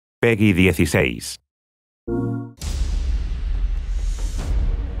Peggy 16. I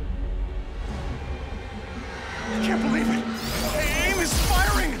can't believe it! AIM is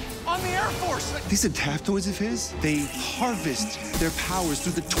firing on the Air Force! These adaptoids of his, they harvest their powers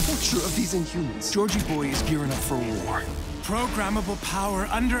through the torture of these Inhumans. Georgie Boy is gearing up for war. Programmable power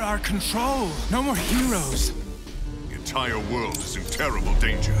under our control. No more heroes. The entire world is in terrible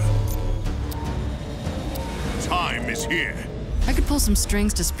danger. Time is here. I could pull some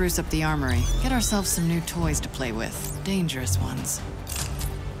strings to spruce up the armory. Get ourselves some new toys to play with. Dangerous ones.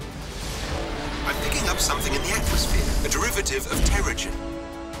 I'm picking up something in the atmosphere. A derivative of Terrigen.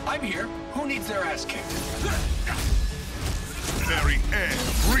 I'm here. Who needs their ass kicked? Very air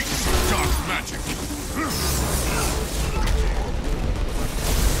breathes dark magic.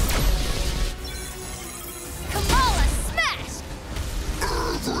 Kamala, smash!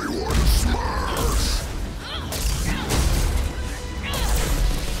 Everyone smash!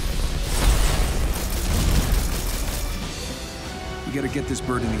 We gotta get this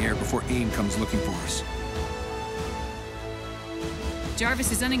bird in the air before AIM comes looking for us.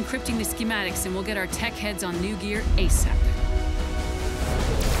 Jarvis is unencrypting the schematics and we'll get our tech heads on new gear ASAP.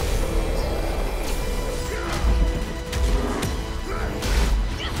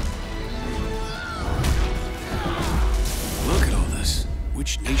 Look at all this.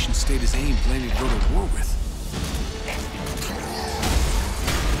 Which nation-state is AIM planning to go to war with?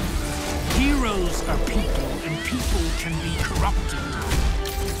 Heroes are people, and people can be corrupted.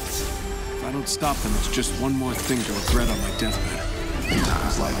 If I don't stop them, it's just one more thing to regret on my deathbed. In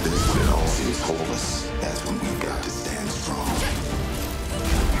times like this, when it all seems hopeless, that's when we've got to stand strong.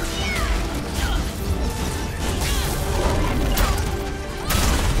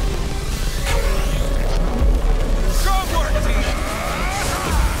 Good work, team!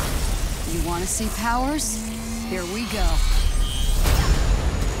 You want to see powers? Here we go.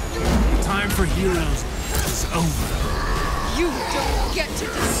 Time for heroes is over. You don't get to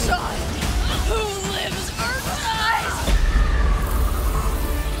decide who lives or dies!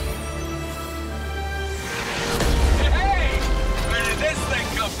 Hey! Where did this thing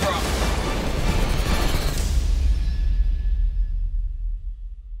come from?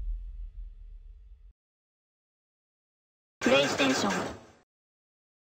 PlayStation